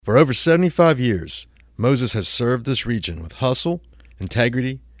For over 75 years, Moses has served this region with hustle,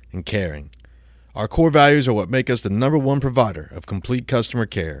 integrity, and caring. Our core values are what make us the #1 provider of complete customer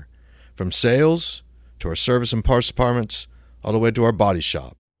care, from sales to our service and parts departments, all the way to our body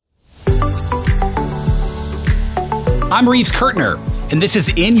shop. I'm Reeves Kurtner, and this is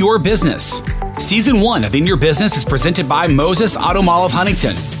In Your Business. Season 1 of In Your Business is presented by Moses Auto Mall of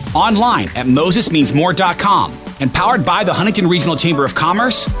Huntington, online at mosesmeansmore.com, and powered by the Huntington Regional Chamber of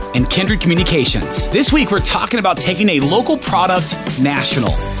Commerce and Kindred Communications. This week, we're talking about taking a local product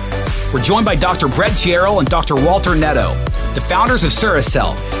national. We're joined by Dr. Brett Jarrell and Dr. Walter Netto, the founders of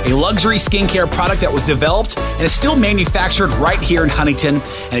Serucell, a luxury skincare product that was developed and is still manufactured right here in Huntington,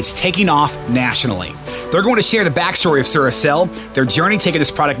 and it's taking off nationally. They're going to share the backstory of Serucell, their journey taking this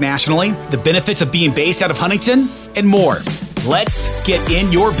product nationally, the benefits of being based out of Huntington, and more. Let's get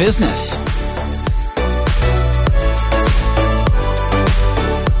in your business.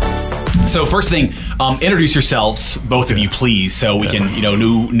 So first thing, introduce yourselves, both of you, please, so we can,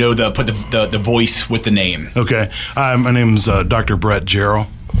 put the voice with the name. Okay. My name is Dr. Brett Jarrell.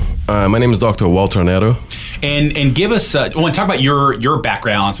 My name is Dr. Walter Netto. And give us, I want to talk about your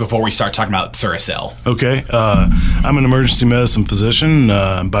backgrounds before we start talking about Serucell. Okay. I'm an emergency medicine physician,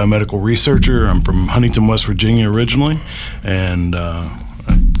 biomedical researcher. I'm from Huntington, West Virginia originally, and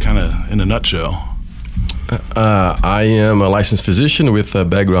kind of in a nutshell. I am a licensed physician with a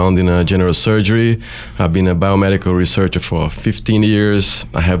background in general surgery. I've been a biomedical researcher for 15 years.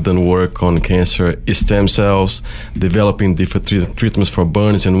 I have done work on cancer stem cells, developing different treatments for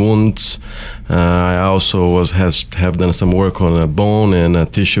burns and wounds. I also have done some work on bone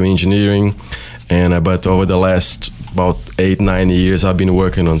and tissue engineering. But over the last about 8-9 years, I've been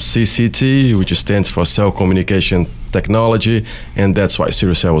working on CCT, which stands for Cell Communication Technology, and that's why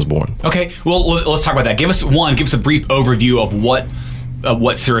Serucell was born. Okay, well, let's talk about that. Give us a brief overview of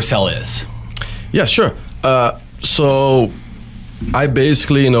what Serucell is. Yeah, sure. So I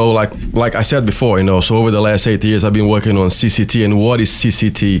basically, like I said before, so over the last 8 years, I've been working on CCT. And what is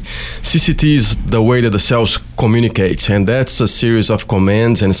CCT? CCT is the way that the cells communicate, and that's a series of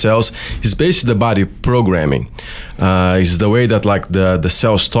commands and cells. It's basically the body programming. It's the way that the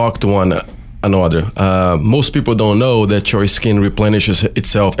cells talk to one another. Most people don't know that your skin replenishes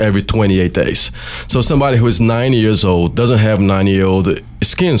itself every 28 days. So somebody who is 9 years old doesn't have 9-year-old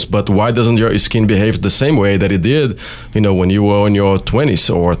skins, but why doesn't your skin behave the same way that it did, when you were in your 20s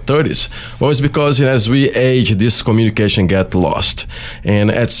or 30s? Well, it's because as we age, this communication gets lost. And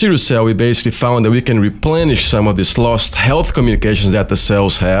at Serucell, we basically found that we can replenish some of these lost health communications that the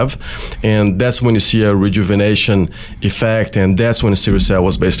cells have, and that's when you see a rejuvenation effect, and that's when Serucell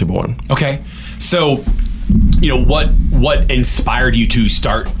was basically born. Okay. So, what inspired you to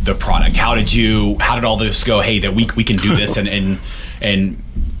start the product? How did all this go? Hey, that we can do this and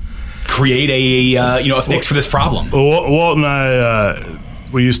create a fix for this problem. Well, Walt and I,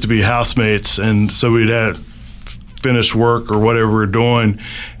 we used to be housemates, and so we'd have finished work or whatever we're doing,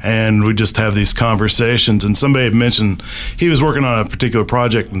 and we just have these conversations. And somebody had mentioned he was working on a particular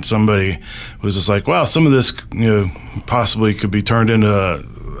project, and somebody was just like, "Wow, some of this, possibly could be turned into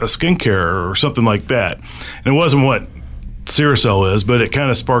a skincare or something like that." And it wasn't what Serucell is, but it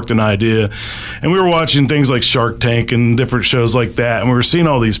kind of sparked an idea. And we were watching things like Shark Tank and different shows like that, and we were seeing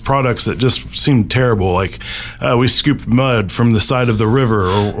all these products that just seemed terrible. Like we scooped mud from the side of the river,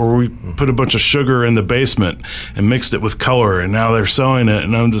 or we put a bunch of sugar in the basement and mixed it with color, and now they're selling it.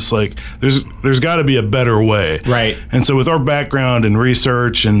 And I'm just like, there's got to be a better way. Right. And so with our background in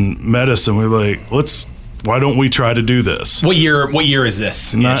research and medicine, we're like, why don't we try to do this? What year is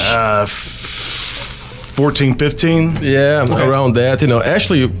this? 14, 15? Yeah, okay. Around that.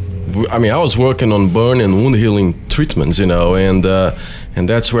 Actually, I was working on burn and wound healing treatments, and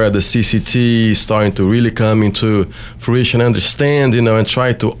that's where the CCT is starting to really come into fruition, understand, and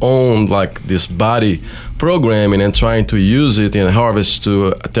try to own this body programming and trying to use it and harvest to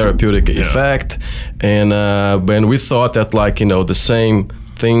a therapeutic effect. And we thought that the same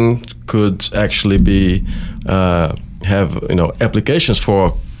thing could actually be have applications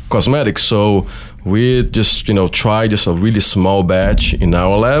for cosmetics. So we just tried just a really small batch in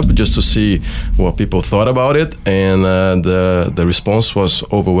our lab just to see what people thought about it, and the response was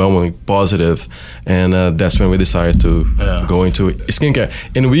overwhelmingly positive, and that's when we decided to go into skincare.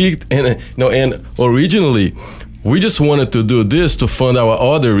 And originally we just wanted to do this to fund our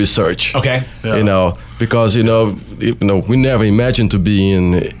other research. Okay. Yeah. because we never imagined to be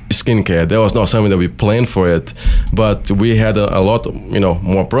in skincare. That was not something that we planned for it, but we had a lot,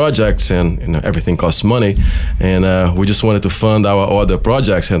 more projects, and everything costs money, and we just wanted to fund our other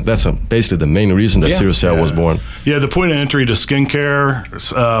projects, and that's basically the main reason that Serucell was born. Yeah, the point of entry to skincare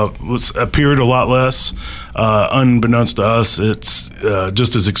appeared a lot less. Unbeknownst to us, it's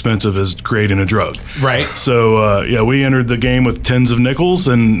just as expensive as creating a drug. Right. So, we entered the game with tens of nickels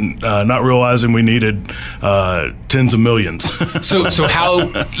and not realizing we needed tens of millions. So how,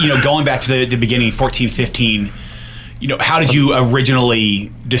 going back to the beginning, 14, 15, how did you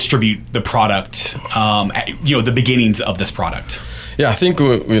originally distribute the product, the beginnings of this product? Yeah, I think,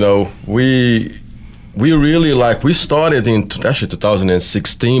 we really we started in actually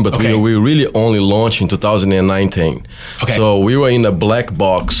 2016, but we really only launched in 2019. Okay. So we were in a black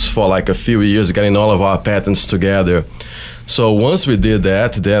box for a few years, getting all of our patents together. So once we did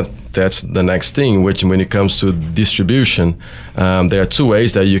that's the next thing, which when it comes to distribution, there are two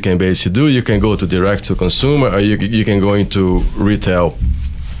ways that you can basically do. You can go to direct to consumer, or you can go into retail.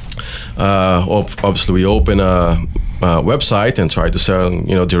 Obviously, we open a website and try to sell,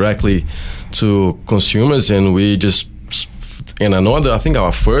 directly to consumers, and we just I think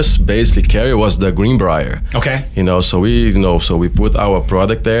our first basically carrier was the Greenbrier. Okay. So we put our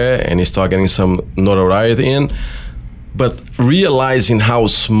product there, and it started getting some notoriety in. But realizing how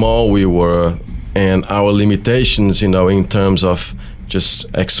small we were and our limitations, in terms of just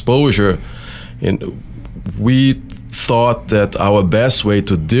exposure, we thought that our best way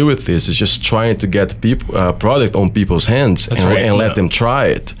to deal with this is just trying to get product on people's hands and let them try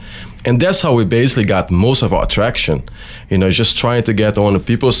it. And that's how we basically got most of our traction, just trying to get on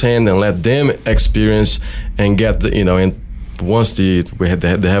people's hand and let them experience and get and once they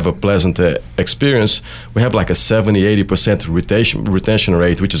have a pleasant experience, we have a 70-80% retention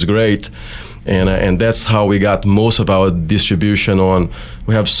rate, which is great. And that's how we got most of our distribution on.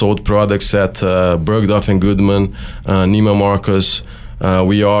 We have sold products at Bergdorf and Goodman, Neiman Marcus.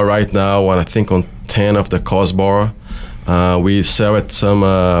 We are right now, I think, on 10 of the Cosbar. We sell at some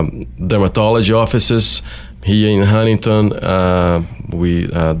dermatology offices here in Huntington.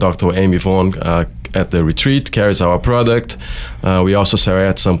 Dr. Amy Vaughn at the Retreat carries our product. We also sell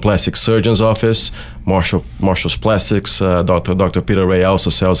at some plastic surgeon's office, Marshall's Plastics. Dr. Peter Ray also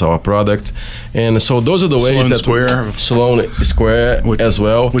sells our product. And so those are the ways Sloan Square as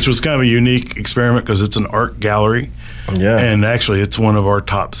well. Which was kind of a unique experiment because it's an art gallery. Yeah. And actually it's one of our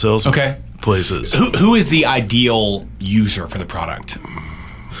top sales places. Who is the ideal user for the product?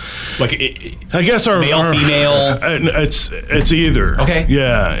 I guess our female. It's either. Okay.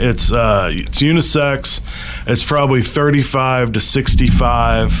 Yeah, it's unisex. It's probably 35 to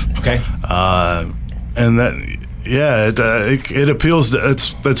 65. Okay. And that it appeals to.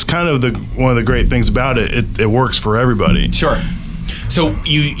 That's kind of one of the great things about it. It works for everybody. Sure. So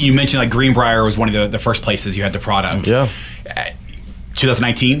you mentioned Greenbrier was one of the first places you had the product. Yeah.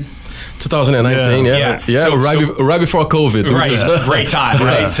 2019. 2019, yeah. So right before COVID. Right, great time,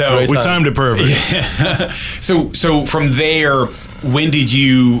 right? So we timed it perfect. Yeah. So from there, when did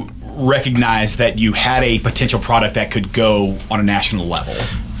you recognize that you had a potential product that could go on a national level?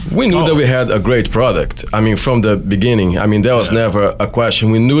 We knew that we had a great product. I mean, from the beginning. I mean, there was never a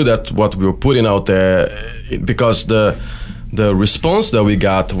question. We knew that what we were putting out there, because the response that we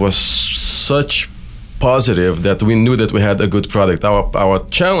got was such positive that we knew that we had a good product. Our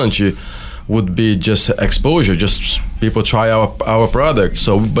challenge would be just exposure, just people try our product.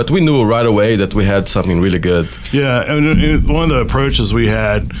 So, but we knew right away that we had something really good. Yeah, and one of the approaches we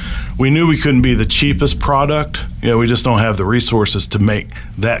had, we knew we couldn't be the cheapest product. We just don't have the resources to make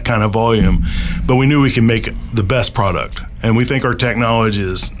that kind of volume. But we knew we could make the best product, and we think our technology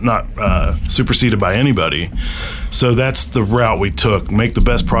is not superseded by anybody. So that's the route we took: make the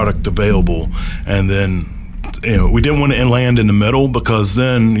best product available, and then. We didn't want to land in the middle because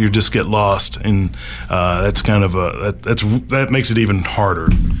then you just get lost, and that's kind of that makes it even harder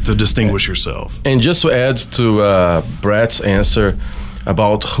to distinguish yourself. And just to add to Brett's answer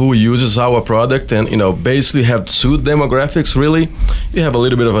about who uses our product, and basically have two demographics really. You have a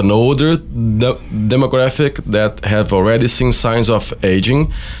little bit of an older demographic that have already seen signs of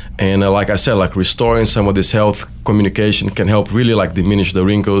aging, and like I said, restoring some of this health communication can help really diminish the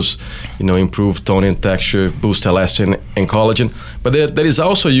wrinkles, improve tone and texture, boost elastin and collagen. But that is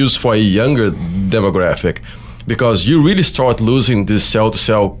also used for a younger demographic, because you really start losing this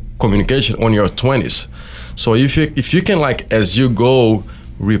cell-to-cell communication on your 20s. So if you can as you go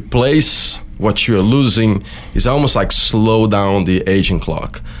replace what you're losing, is almost slow down the aging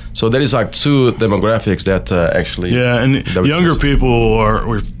clock. So there is two demographics that actually and younger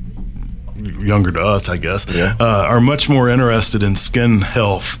people younger to us, I guess, are much more interested in skin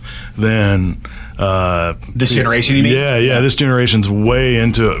health than this generation. You mean? Yeah. This generation's way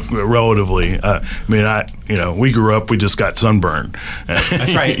into it relatively. I mean, we grew up, we just got sunburned.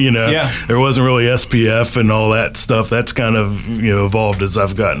 That's right. There wasn't really SPF and all that stuff. That's kind of evolved as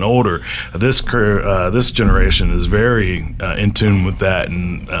I've gotten older. This generation is very in tune with that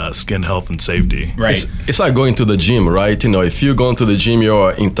and skin health and safety. Right. It's like going to the gym, right? If you go to the gym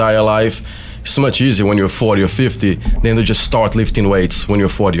your entire life, it's much easier when you're 40 or 50 than to just start lifting weights when you're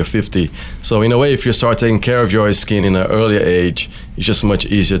 40 or 50. So in a way, if you start taking care of your skin in an earlier age, it's just much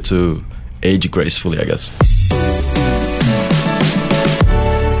easier to age gracefully, I guess.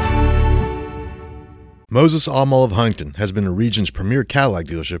 Moses Automall of Huntington has been the region's premier Cadillac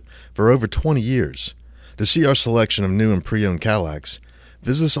dealership for over 20 years. To see our selection of new and pre-owned Cadillacs,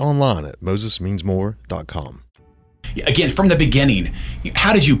 visit us online at mosesmeansmore.com. Again, from the beginning,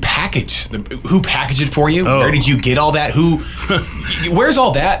 how did you package? Who packaged it for you? Oh. Where did you get all that? Where's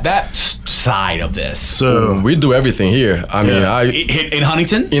all that side of this? So we do everything here. I mean, in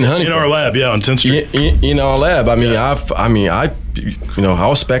Huntington? In Huntington. In our lab, on 10th Street. In our lab. I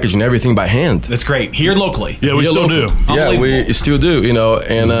was packaging everything by hand. That's great. Here locally. Yeah, we still do. Yeah, we still do.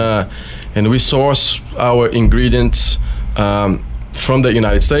 And we source our ingredients from the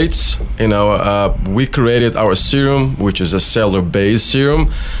United States. We created our serum, which is a cellular-based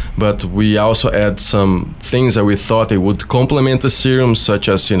serum, but we also add some things that we thought they would complement the serum, such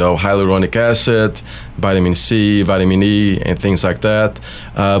as hyaluronic acid, vitamin C, vitamin E, and things like that.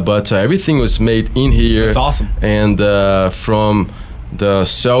 But everything was made in here. That's awesome. And from the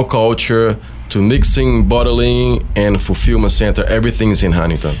cell culture to mixing, bottling, and fulfillment center, everything's in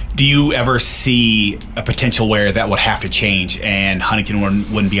Huntington. Do you ever see a potential where that would have to change and Huntington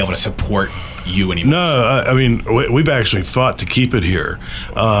wouldn't be able to support you anymore? No, I mean, we've actually fought to keep it here.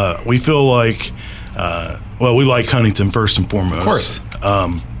 We feel like, we like Huntington first and foremost. Of course.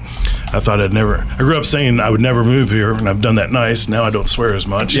 I grew up saying I would never move here, and I've done that nice. Now I don't swear as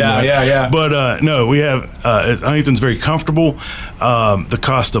much. Yeah. But no, we have, Huntington's very comfortable. The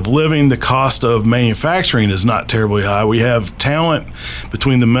cost of living, the cost of manufacturing is not terribly high. We have talent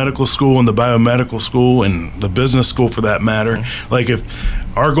between the medical school and the biomedical school and the business school for that matter. Mm-hmm. Like if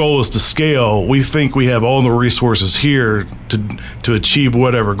our goal is to scale, we think we have all the resources here to achieve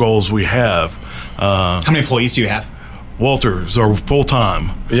whatever goals we have. How many employees do you have? Walters are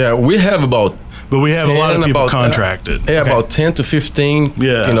full-time. Yeah, we have about... But we have a lot of people contracted. About 10 to 15,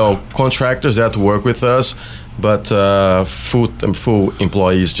 contractors that work with us, but full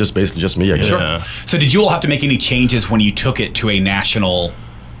employees, basically just me, I guess. Sure. So did you all have to make any changes when you took it to a national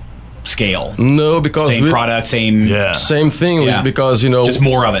scale? No, because same product, same thing. Yeah. Because just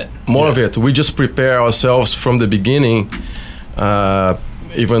more of it. More of it. We just prepare ourselves from the beginning.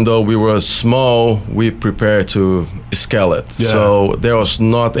 Even though we were small, we prepared to scale it. Yeah. So there was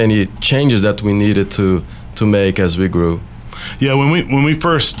not any changes that we needed to make as we grew. Yeah, when we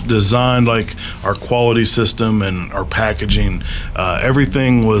first designed like our quality system and our packaging,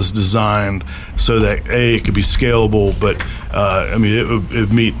 everything was designed so that it could be scalable, but it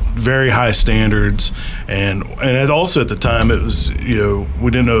would meet very high standards, and also at the time it was we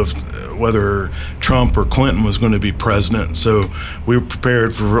didn't know whether Trump or Clinton was going to be president, so we were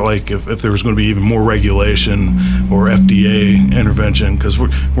prepared for like if there was going to be even more regulation or FDA intervention, because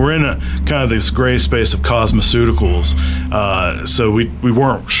we're in a kind of this gray space of cosmeceuticals. So we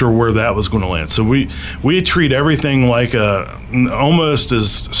weren't sure where that was going to land. So we treat everything like almost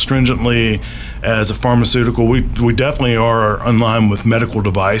as stringently as a pharmaceutical. We definitely are in line with medical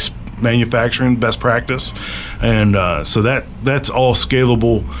device manufacturing best practice, and so that's all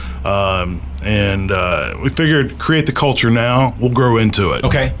scalable. We figured create the culture now. We'll grow into it.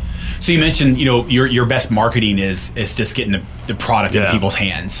 Okay. So you mentioned your best marketing is just getting the product in people's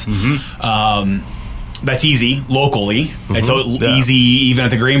hands. Mm-hmm. That's easy locally. Mm-hmm. It's easy even at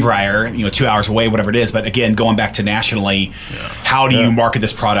the Greenbrier, 2 hours away, whatever it is. But again, going back to nationally, how do you market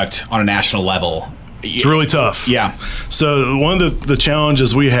this product on a national level? It's really tough. Yeah. So one of the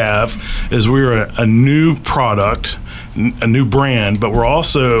challenges we have is we're a new product, a new brand, but we're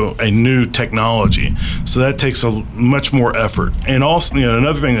also a new technology. So that takes a much more effort. And also,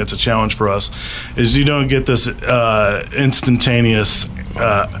 another thing that's a challenge for us is you don't get this instantaneous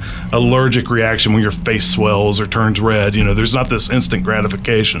allergic reaction when your face swells or turns red. There's not this instant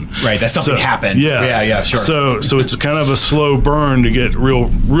gratification. Right, that something happened. Yeah, sure. So it's kind of a slow burn to get real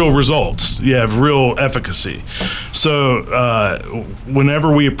results. You have real efficacy. So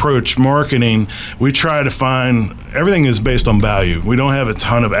whenever we approach marketing, we try to find, everything is based on value. We don't have a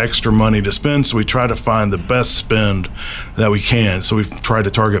ton of extra money to spend, so we try to find the best spend that we can. So we try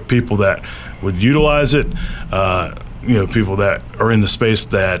to target people that would utilize it, people that are in the space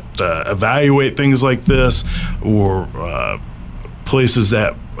that evaluate things like this, or places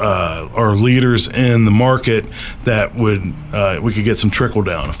that are leaders in the market that we could get some trickle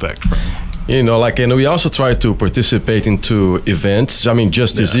down effect from. And we also try to participate into events. I mean,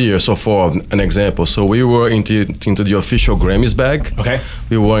 just this year, so for an example, so we were into the official Grammys bag. Okay.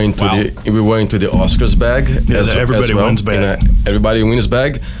 We were into the Oscars bag. Everybody wins bag. Everybody wins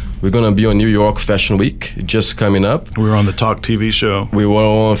bag. We're gonna be on New York Fashion Week, just coming up. We were on the Talk TV show. We were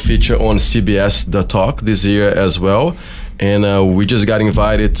on feature on CBS The Talk this year as well. And we just got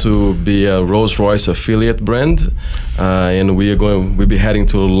invited to be a Rolls-Royce affiliate brand, and we'll be heading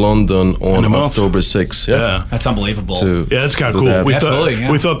to London on October 6th. Yeah, that's unbelievable. That's kind of cool. We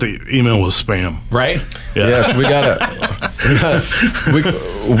thought the email was spam, right? Yeah. Yes,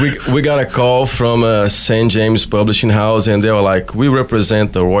 we got a call from St. James Publishing House, and they were like, "We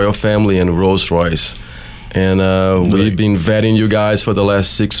represent the royal family and Rolls-Royce." And we've been vetting you guys for the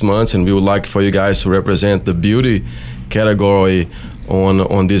last 6 months, and we would like for you guys to represent the beauty category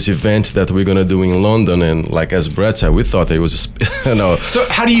on this event that we're gonna do in London. And like as Brett said, we thought it was So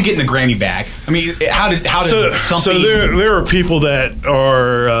how do you get in the Grammy bag? I mean, how does something? So there are people that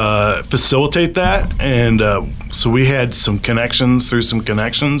are facilitate that, and so we had some connections,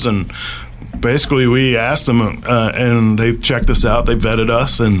 and basically we asked them, and they checked us out, they vetted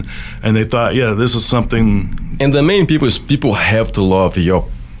us, and they thought, this is something. And the main people is people have to love your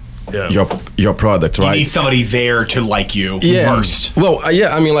product, right? You need somebody there to like you first. Well,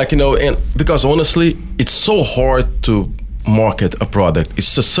 I mean, and because honestly, it's so hard to market a product.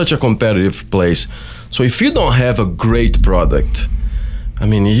 It's just such a competitive place. So if you don't have a great product, I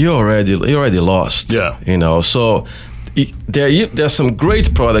mean, you're already lost. Yeah. So there's some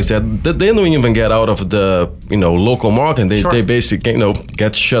great products that they don't even get out of the local market. They basically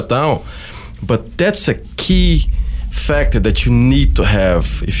get shut down. But that's a key factor that you need to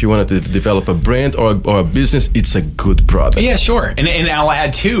have if you want to develop a brand or a business. It's a good product. Yeah, sure. And I'll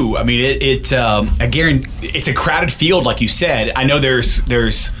add too, I mean, again, it's a crowded field, like you said. I know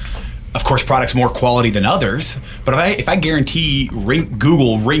there's of course products more quality than others, but if I guarantee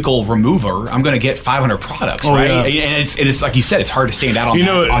Google wrinkle remover, I'm going to get 500 products, right? Yeah. And it's like you said, it's hard to stand out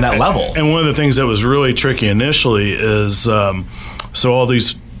on that level. And one of the things that was really tricky initially is so all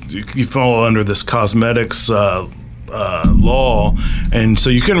these, you fall under this cosmetics law, and so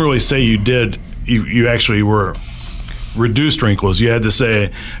you couldn't really say you actually were reduced wrinkles. You had to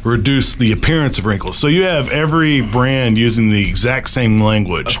say reduce the appearance of wrinkles. So you have every brand using the exact same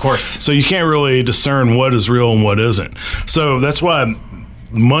language. Of course. So you can't really discern what is real and what isn't. So that's why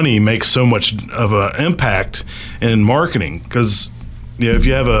money makes so much of an impact in marketing, because if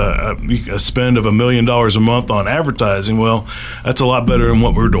you have a spend of $1 million a month on advertising, well, that's a lot better than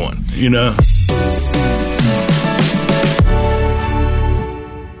what we're doing,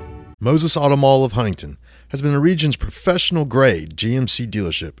 Moses Auto Mall of Huntington has been the region's professional grade GMC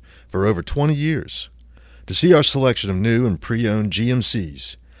dealership for over 20 years. To see our selection of new and pre-owned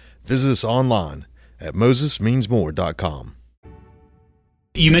GMCs, visit us online at mosesmeansmore.com.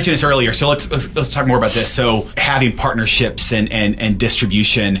 You mentioned this earlier, so let's talk more about this. So having partnerships and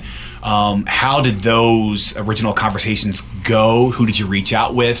distribution, how did those original conversations go? Who did you reach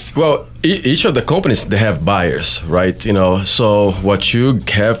out with? Well, each of the companies, they have buyers, right? So what you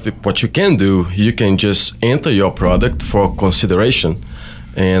can do, you can just enter your product for consideration,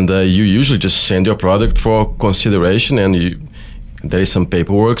 and you usually just send your product for consideration, and there is some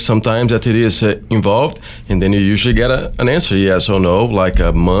paperwork sometimes that it is involved, and then you usually get an answer, yes or no, like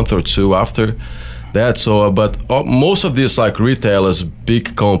a month or two after that. So, but most of these like retailers,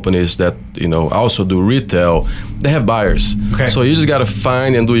 big companies that also do retail, they have buyers. Okay. So you just gotta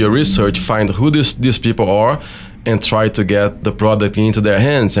find and do your research, find who these people are, and try to get the product into their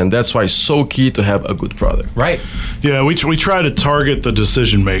hands. And that's why it's so key to have a good product. Right. Yeah, we try to target the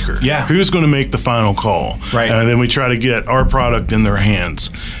decision maker. Yeah. Who's going to make the final call. Right. And then we try to get our product in their hands.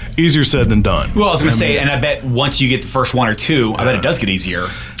 Easier said than done. Well, I was going to say, and I bet once you get the first one or two, I bet it does get easier.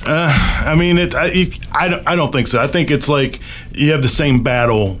 I mean, I don't think so. I think it's like you have the same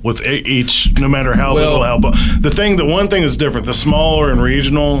battle with each, no matter how little help. The one thing that's different, the smaller and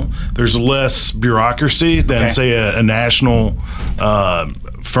regional, there's less bureaucracy than say a national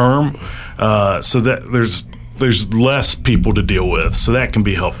firm. So that there's less people to deal with, so that can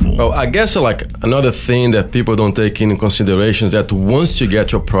be helpful. Well, I guess like another thing that people don't take into consideration is that once you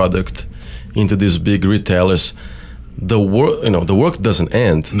get your product into these big retailers, the work doesn't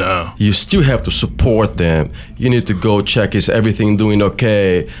end. No. You still have to support them. You need to go check, is everything doing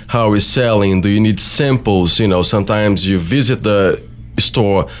okay? How are we selling? Do you need samples? Sometimes you visit the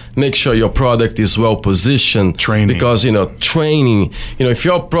store, make sure your product is well positioned. Training. Because, training, if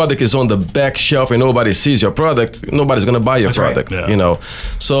your product is on the back shelf and nobody sees your product, nobody's going to buy your product, right. Yeah.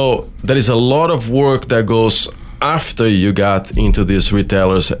 So there is a lot of work that goes after you got into these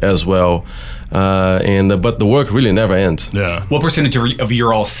retailers as well. But the work really never ends. Yeah. What percentage of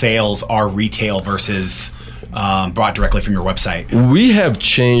your all sales are retail versus brought directly from your website? We have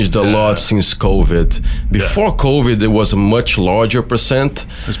changed a lot since COVID. Before COVID, it was a much larger percent.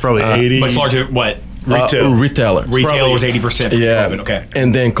 It's probably 80. Much larger, what? Retail. Retailer. Retail was 80% yeah. COVID, okay.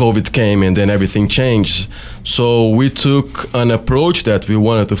 And then COVID came and then everything changed. So we took an approach that we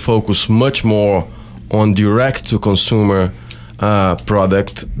wanted to focus much more on direct-to-consumer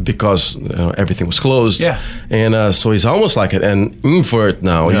product because everything was closed. Yeah. And so it's almost like an invert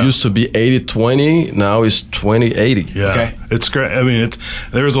now. Yeah. It used to be 80-20, now it's 20-80. Yeah. Okay. It's great. I mean,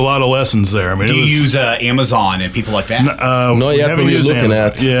 there's a lot of lessons there. I mean, Do you use Amazon and people like that? Not yet, but we're looking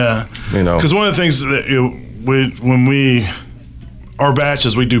at. Yeah. Because one of the things that our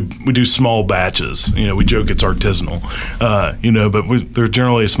batches, we do small batches. We joke it's artisanal, but they're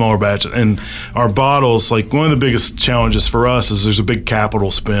generally a smaller batch. And our bottles, like one of the biggest challenges for us is there's a big capital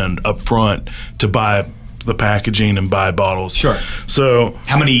spend up front to buy the packaging and buy bottles. Sure. So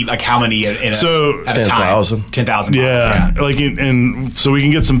how many at a time? 10,000. 10,000 yeah. And so we can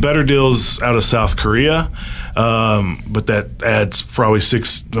get some better deals out of South Korea, but that adds probably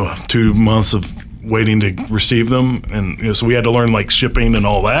 2 months of waiting to receive them, and so we had to learn like shipping and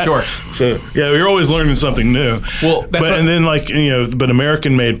all that. Sure. So yeah, you're always learning something new. Well, and then but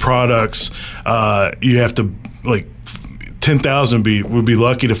American-made products, you have to 10,000 would be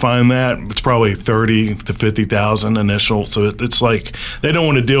lucky to find that. It's probably 30 to 50,000 initial. So it's like they don't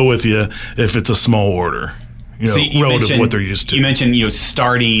want to deal with you if it's a small order. Relative to what they're used to. You mentioned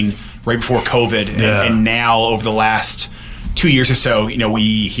starting right before COVID, and now over the last 2 years or so,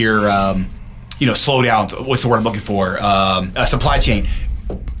 we hear. Slowdown. What's the word I'm looking for? Supply chain.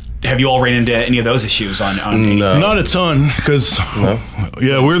 Have you all ran into any of those issues on No. Not a ton, because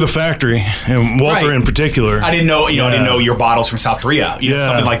we're the factory, and Walter in particular. I didn't know. I didn't know your bottles from South Korea.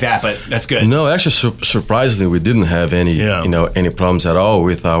 Something like that. But that's good. No, actually, surprisingly, we didn't have any any problems at all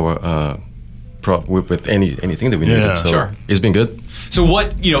with our with anything that we needed. Yeah. So Sure. It's been good. So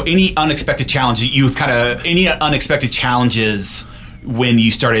what any unexpected challenges any unexpected challenges when you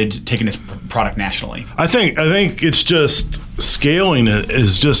started taking this product nationally? I think it's just scaling it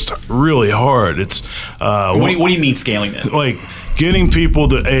is just really hard. It's what do you mean scaling it? Like getting people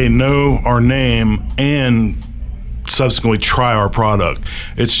to know our name and subsequently try our product.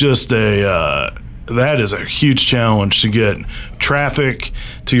 It's just that is a huge challenge to get traffic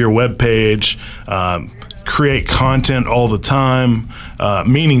to your webpage, create content all the time,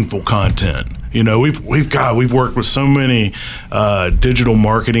 meaningful content. We've worked with so many digital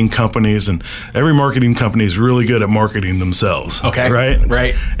marketing companies, and every marketing company is really good at marketing themselves. Okay,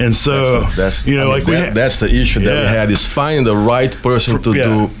 right. And so that's the issue that we had, is find the right person to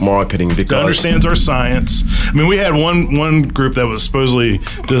do marketing, because that understands our science. I mean, we had one group that was supposedly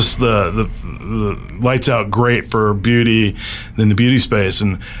just the lights out great for beauty in the beauty space,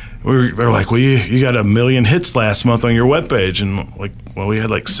 and they're like, well, you got 1 million hits last month on your webpage, and we had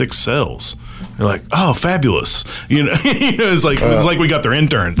 6 sales. They're like, oh, fabulous! It's like we got their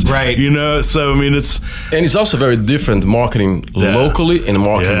interns, right? So I mean, it's also very different marketing locally and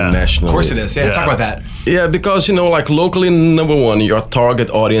marketing nationally. Of course it is. Yeah, talk about that. Yeah, because locally, number one, your target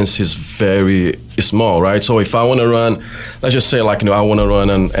audience is very small, right? So if I want to run, let's just say I want to run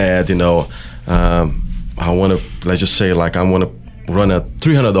an ad, I want to run a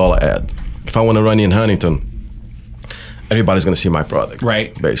 $300 ad. If I want to run in Huntington, everybody's going to see my product,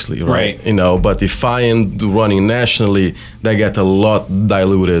 right? Basically, right? But if I am running nationally, they get a lot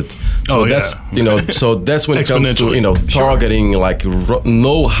diluted. So so that's when it comes to targeting,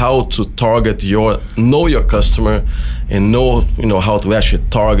 know how to target know your customer, and know how to actually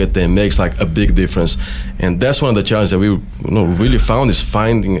target them makes a big difference. And that's one of the challenges that we really found, is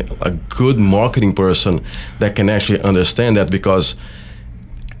finding a good marketing person that can actually understand that, because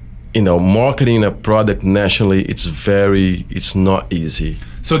marketing a product nationally, it's not easy.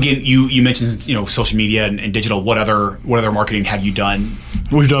 So again, you mentioned social media and digital. What other marketing have you done?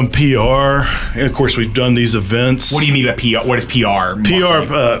 We've done PR, and of course we've done these events. What do you mean by PR? What is PR?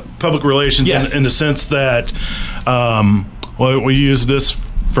 PR, public relations, yes. in the sense that, we use this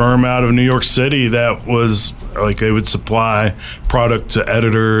firm out of New York City that was like they would supply product to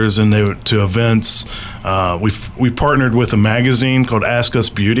editors and to events. We partnered with a magazine called Ask Us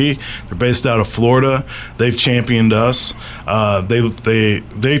Beauty. They're based out of Florida. They've championed us.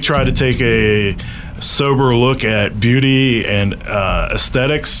 They try to take a sober look at beauty and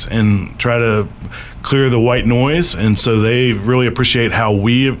aesthetics and try to clear the white noise, and so they really appreciate how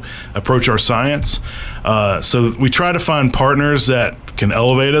we approach our science. So we try to find partners that can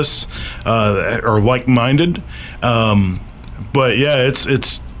elevate us, are like-minded. But yeah,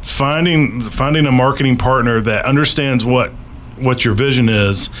 it's finding a marketing partner that understands what your vision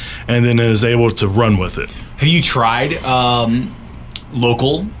is, and then is able to run with it. Have you tried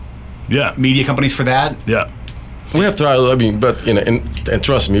local media companies for that? Yeah. We have tried, but and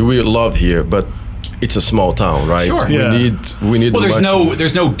trust me, we love here, but it's a small town, right? Sure. We need. Well,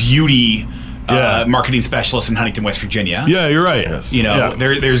 there's no beauty marketing specialist in Huntington, West Virginia. Yeah, you're right. Yes.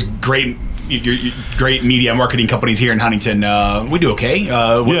 There's great media marketing companies here in Huntington. We do okay.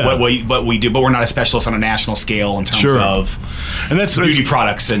 What we do, but we're not a specialist on a national scale in terms of beauty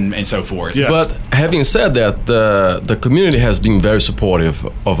products and so forth. Yeah. But having said that, the community has been very supportive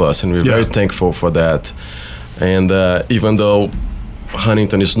of us, and we're very thankful for that. And even though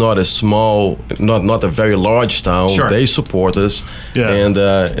Huntington is not a small, not a very large town, they support us. Yeah.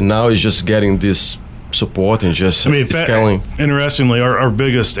 And now it's just getting this support and just scaling. Interestingly, our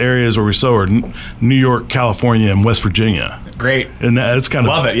biggest areas where we sell are New York, California, and West Virginia. Great. And it's kind of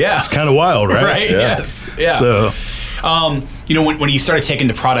love it. Yeah, it's kind of wild, right? Right. Yeah. Yes. Yeah. So, when you started taking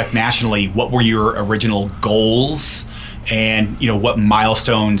the product nationally, what were your original goals, and what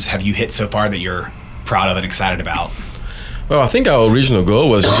milestones have you hit so far that you're proud of and excited about? Well, I think our original goal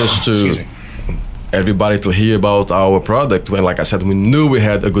was just to everybody to hear about our product. When, like I said, we knew we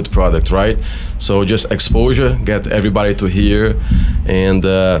had a good product, right? So just exposure, get everybody to hear, and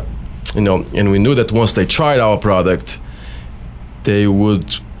and we knew that once they tried our product, they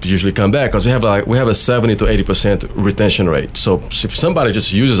would usually come back, because we have a 70 to 80% retention rate. So if somebody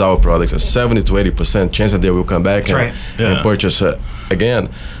just uses our products, a 70 to 80% chance that they will come back and purchase again.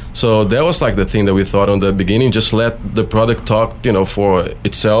 So that was like the thing that we thought on the beginning, just let the product talk, for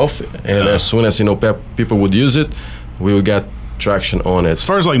itself. And as soon as, people would use it, we would get traction on it. As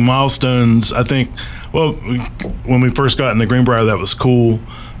far as like milestones, I think, when we first got in the Greenbrier, that was cool.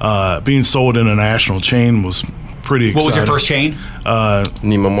 Being sold in a national chain was pretty exciting. What was your first chain?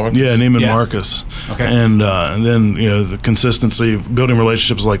 Neiman Marcus. Yeah, Neiman Marcus. Okay. And then, the consistency, building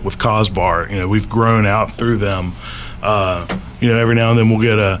relationships like with Cosbar, we've grown out through them. Every now and then we'll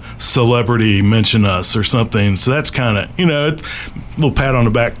get a celebrity mention us or something. So that's kind of, it's a little pat on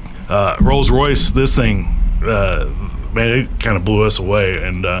the back. Rolls-Royce, this thing, it kind of blew us away.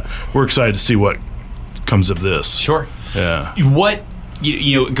 And we're excited to see what comes of this. Sure. Yeah. What,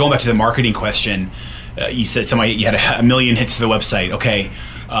 going back to the marketing question, you said you had 1 million hits to the website. Okay.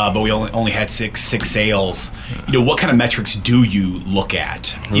 But we only had six sales. What kind of metrics do you look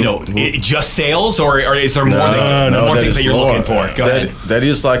at? Just sales, or is there more things that you're looking for? Go ahead. That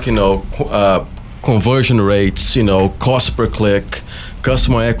is like conversion rates, cost per click,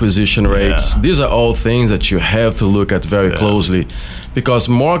 customer acquisition rates. These are all things that you have to look at very closely, because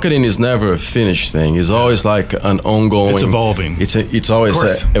marketing is never a finished thing. It's always like an ongoing. It's evolving. It's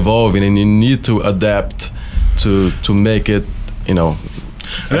always evolving, and you need to adapt to make it.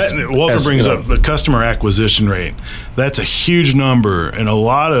 Walter brings up the customer acquisition rate. That's a huge number, and a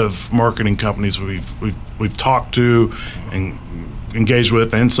lot of marketing companies we've talked to and engaged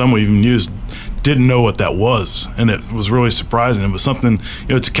with, and some we even used, didn't know what that was, and it was really surprising. It was something,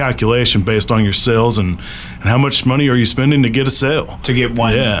 it's a calculation based on your sales and how much money are you spending to get a sale, to get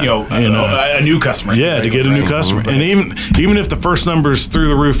one, a new customer. Yeah, to get a new customer, and even if the first number is through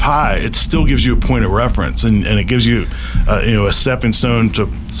the roof high, it still gives you a point of reference, and it gives you, a stepping stone to.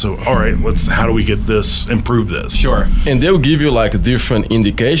 So, all right, how do we get this, improve this? Sure. And they'll give you like different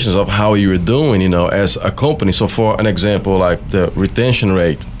indications of how you're doing, as a company. So, for an example, like the retention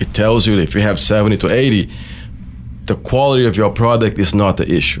rate, it tells you if you have 70 to 80, the quality of your product is not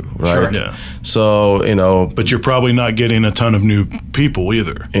the issue, right? Sure. Yeah. So, but you're probably not getting a ton of new people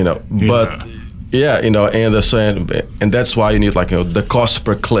either. And that's why you need like the cost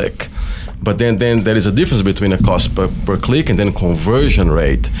per click. But then there is a difference between a cost per click and then conversion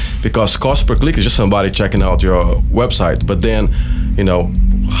rate, because cost per click is just somebody checking out your website. But then,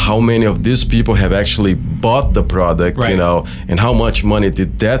 how many of these people have actually bought the product, right. And how much money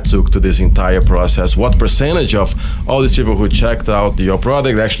did that took to this entire process? What percentage of all these people who checked out your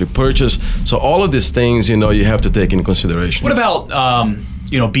product actually purchased? So all of these things, you have to take into consideration. What about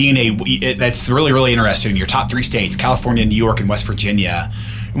being that's really, really interesting. Your top 3 states, California, New York, and West Virginia.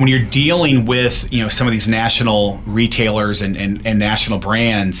 When you're dealing with, some of these national retailers and national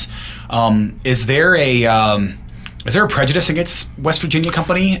brands, is there a prejudice against West Virginia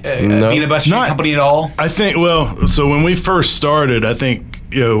company, No. being a West Virginia company at all? I think, so when we first started, I think,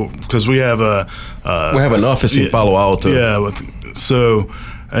 because we have an office in Palo Alto. Yeah,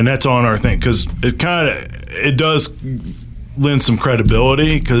 and that's on our thing, because it does lend some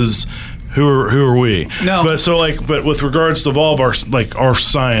credibility, because who are we? No. But with regards to all of our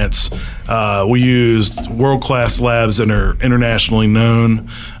science, we used world-class labs that are internationally known.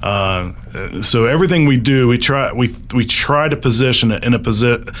 So everything we do, we try to position it in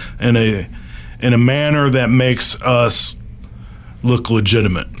a manner that makes us look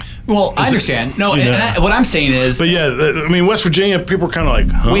legitimate. Well, I understand. What I'm saying is, but yeah, I mean, West Virginia, people are kind of like,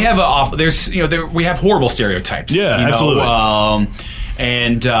 huh? we have we have horrible stereotypes. Yeah, absolutely.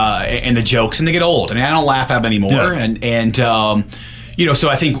 And the jokes, and they get old, and I don't laugh at them anymore. Yeah. So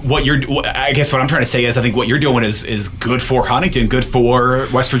I think what I'm trying to say is, I think what you're doing is good for Huntington, good for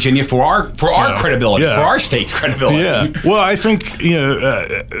West Virginia, for our credibility, for our state's credibility. Yeah. Well, I think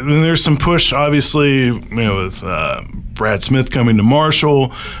there's some push, obviously, with Brad Smith coming to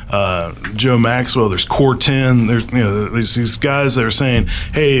Marshall, Joe Maxwell. There's Core 10. There's these guys that are saying,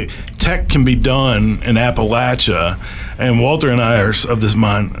 hey, tech can be done in Appalachia, and Walter and I are of this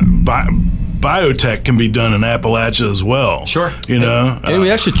mind. Biotech can be done in Appalachia as well. Sure. And we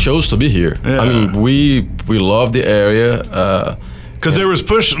actually chose to be here. Yeah. I mean, we love the area. Because there was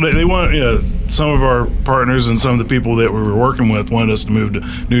push. They want, some of our partners and some of the people that we were working with wanted us to move to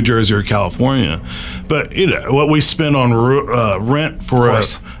New Jersey or California. But, what we spend on rent for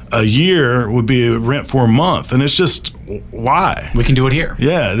a year would be rent for a month. And it's just, why? We can do it here.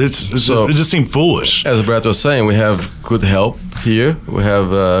 Yeah, it just seemed foolish. As Brett was saying, we have good help here. We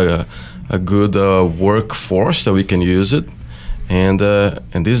have a good workforce that we can use it. And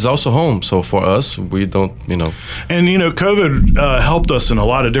this is also home. So for us, we don't, And, COVID helped us in a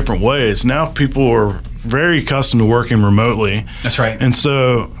lot of different ways. Now people are very accustomed to working remotely. That's right. And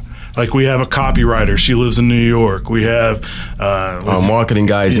so, we have a copywriter. She lives in New York. We have our marketing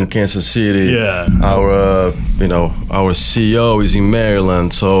guys in Kansas City. Yeah. Our CEO is in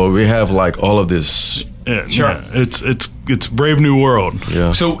Maryland. So we have all of this. Yeah, sure. Yeah. It's brave new world.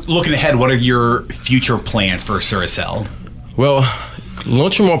 Yeah. So looking ahead, what are your future plans for Serucell? Well,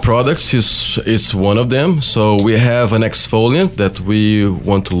 launching more products is one of them. So we have an exfoliant that we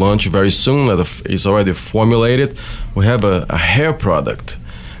want to launch very soon that is already formulated. We have a hair product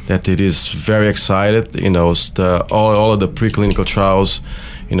that it is very excited. All of the preclinical trials,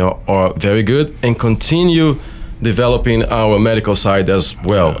 are very good, and continue developing our medical side as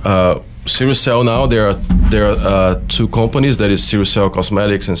well. Serucell now, there are 2 companies, that is Serucell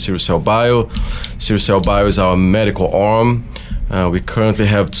Cosmetics and Serucell Bio. Serucell Bio is our medical arm. We currently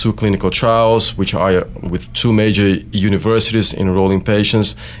have 2 clinical trials, which are with 2 major universities enrolling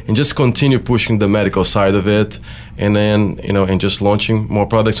patients, and just continue pushing the medical side of it, and then and just launching more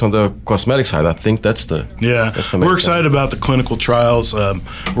products on the cosmetic side. I think that's the We're excited about the clinical trials.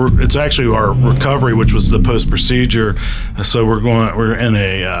 It's actually our recovery, which was the post procedure. So we're in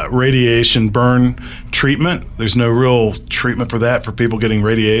a radiation burn treatment. There's no real treatment for that for people getting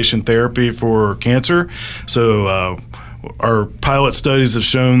radiation therapy for cancer. So our pilot studies have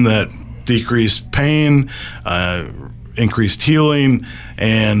shown that decreased pain, increased healing,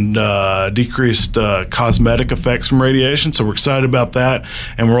 and decreased cosmetic effects from radiation. So we're excited about that.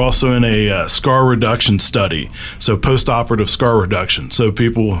 And we're also in a scar reduction study, so post-operative scar reduction. So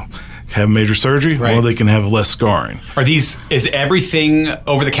people have major surgery, or they can have less scarring. Is everything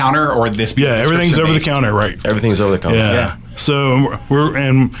over the counter, or this? Yeah, everything's over the counter, right? Everything's over the counter. Yeah. So we're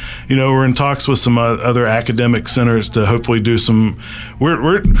in talks with some other academic centers to hopefully do some.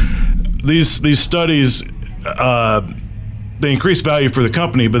 These studies they increase value for the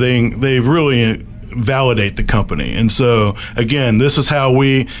company, but they really validate the company. And so again, this is how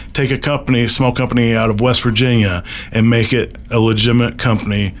we take a small company out of West Virginia and make it a legitimate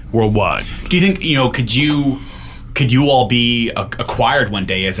company worldwide. Do you think could you all be acquired one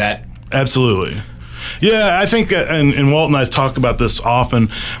day? Is that absolutely? Yeah, I think, and Walt and I talk about this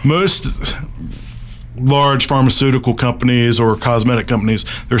often, most large pharmaceutical companies or cosmetic companies,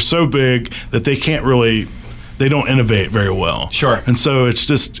 they're so big that they don't innovate very well. Sure. And so it's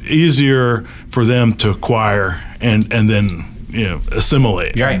just easier for them to acquire and then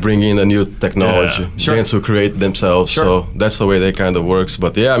assimilate. Right. Bring in a new technology, Sure. then to create themselves. Sure. So that's the way they kind of works.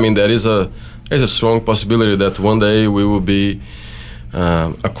 But yeah, I mean, there's a strong possibility that one day we will be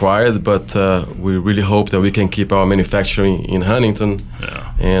acquired, but we really hope that we can keep our manufacturing in Huntington. Yeah.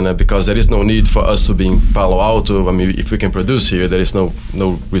 And because there is no need for us to be in Palo Alto. I mean, if we can produce here, there is no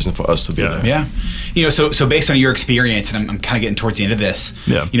reason for us to be there. Yeah. So based on your experience, and I'm kind of getting towards the end of this,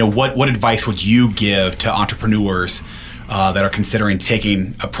 what advice would you give to entrepreneurs that are considering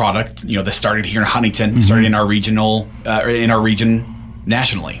taking a product, that started here in Huntington, started in our region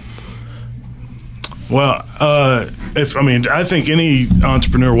nationally? Well, I think any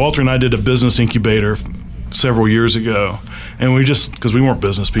entrepreneur, Walter and I did a business incubator several years ago, and because we weren't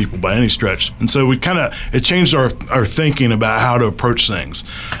business people by any stretch, and so it changed our thinking about how to approach things.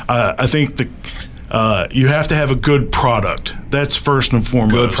 I think you have to have a good product. That's first and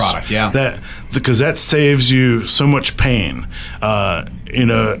foremost. Good product, yeah. Because that saves you so much pain, and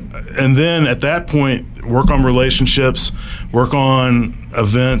then at that point, work on relationships, work on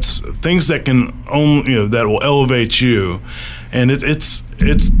events, things that can that will elevate you, and it's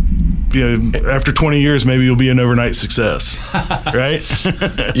after 20 years, maybe you'll be an overnight success, right?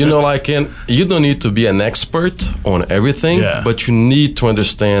 You don't need to be an expert on everything, but you need to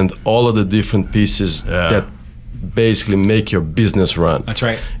understand all of the different pieces that basically make your business run. That's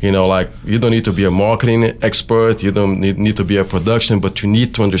right. You don't need to be a marketing expert, you don't need to be a production, but you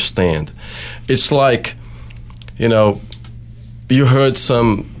need to understand. It's like, you heard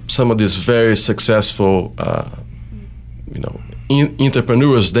some of these very successful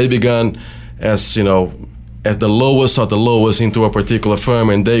entrepreneurs. They began as at the lowest of the lowest into a particular firm,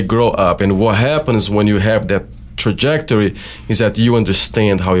 and they grow up. And what happens when you have that trajectory is that you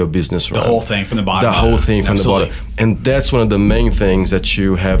understand how your business runs. The whole thing from the bottom. The whole thing from Absolutely. the bottom. And that's one of the main things that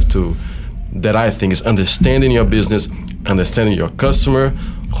you have to, that I think is understanding your business, understanding your customer,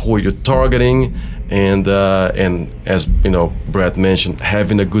 who you're targeting, and as Brad mentioned,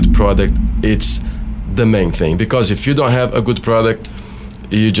 having a good product. It's the main thing, because if you don't have a good product,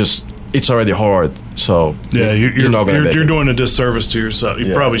 it's already hard. So you're not going to. You're doing a disservice to yourself.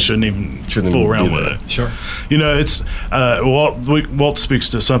 You probably shouldn't even fool around with it. Sure. It's Walt speaks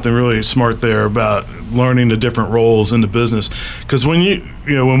to something really smart there about learning the different roles in the business. Because when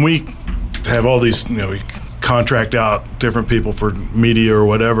we have all these, we contract out different people for media or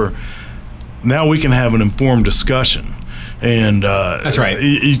whatever. Now we can have an informed discussion, and that's right.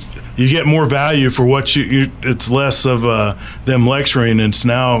 You get more value for what you. It's less of them lecturing. And it's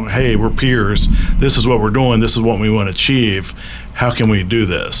now, hey, we're peers. This is what we're doing. This is what we want to achieve. How can we do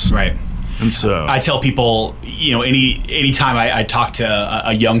this? Right. And so I tell people, anytime I talk to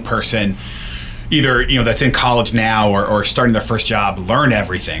a young person, either that's in college now or starting their first job, learn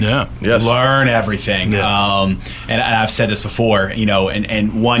everything. Yeah. Yes. Learn everything. Yeah. And I've said this before.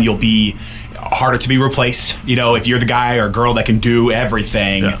 And one, you'll be harder to be replaced. If you're the guy or girl that can do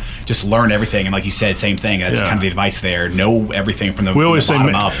everything, just learn everything. And like you said, same thing. That's kind of the advice there. Know everything from the we always say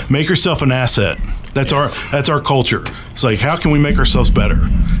bottom up. Make yourself an asset. That's our culture. It's like, how can we make ourselves better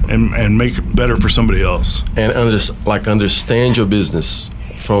and make it better for somebody else? And understand your business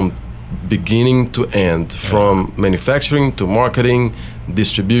from beginning to end, from manufacturing to marketing,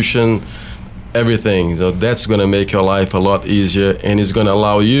 distribution, everything. So that's going to make your life a lot easier, and it's going to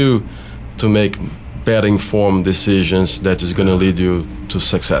allow you to make better informed decisions that is going to lead you to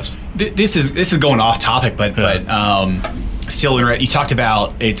success. This is going off topic, but still, you talked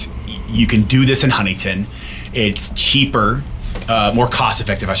about you can do this in Huntington. It's cheaper, more cost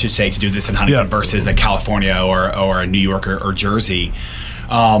effective, I should say, to do this in Huntington versus a California or a New York or Jersey.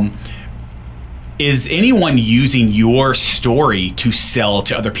 Is anyone using your story to sell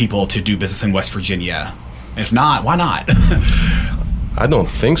to other people to do business in West Virginia? If not, why not? I don't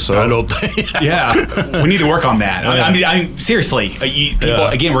think so. I don't think. Yeah, we need to work on that. I mean, seriously, people.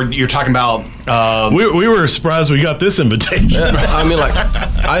 Again, you're talking about. We were surprised we got this invitation. Yeah,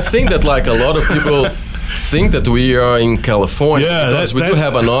 I think that a lot of people think that we are in California because we do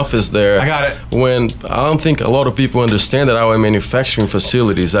have an office there. I got it. When I don't think a lot of people understand that our manufacturing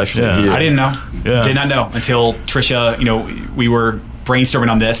facility is actually here. I didn't know. Yeah. Did not know until Tricia. We were brainstorming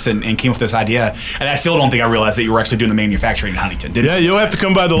on this and came up with this idea. And I still don't think I realized that you were actually doing the manufacturing in Huntington. You'll have to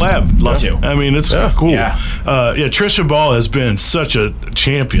come by the lab. Love to. I mean, it's cool. Yeah. Tricia Ball has been such a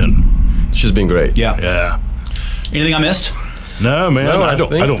champion. She's been great. Yeah. Anything I missed? No, man. No, I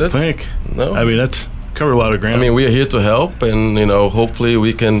don't think. No. I mean, that's covered a lot of ground. I mean, we are here to help, and hopefully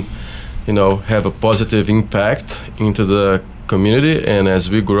we can, have a positive impact into the community, and as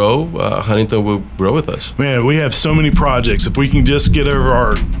we grow, Huntington will grow with us. Man, we have so many projects. If we can just get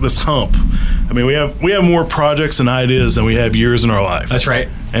over this hump, I mean, we have more projects and ideas than we have years in our life. That's right.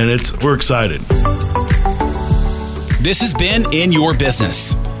 And we're excited. This has been In Your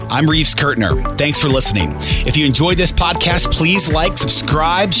Business. I'm Reeves Kurtner. Thanks for listening. If you enjoyed this podcast, please like,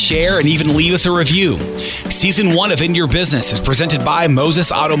 subscribe, share, and even leave us a review. Season 1 of In Your Business is presented by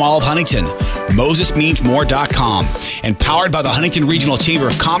Moses Auto Mall of Huntington, MosesMeansMore.com, and powered by the Huntington Regional Chamber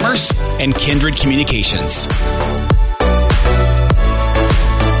of Commerce and Kindred Communications.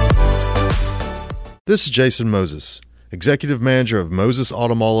 This is Jason Moses, Executive Manager of Moses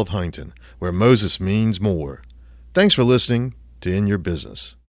Auto Mall of Huntington, where Moses means more. Thanks for listening to In Your Business.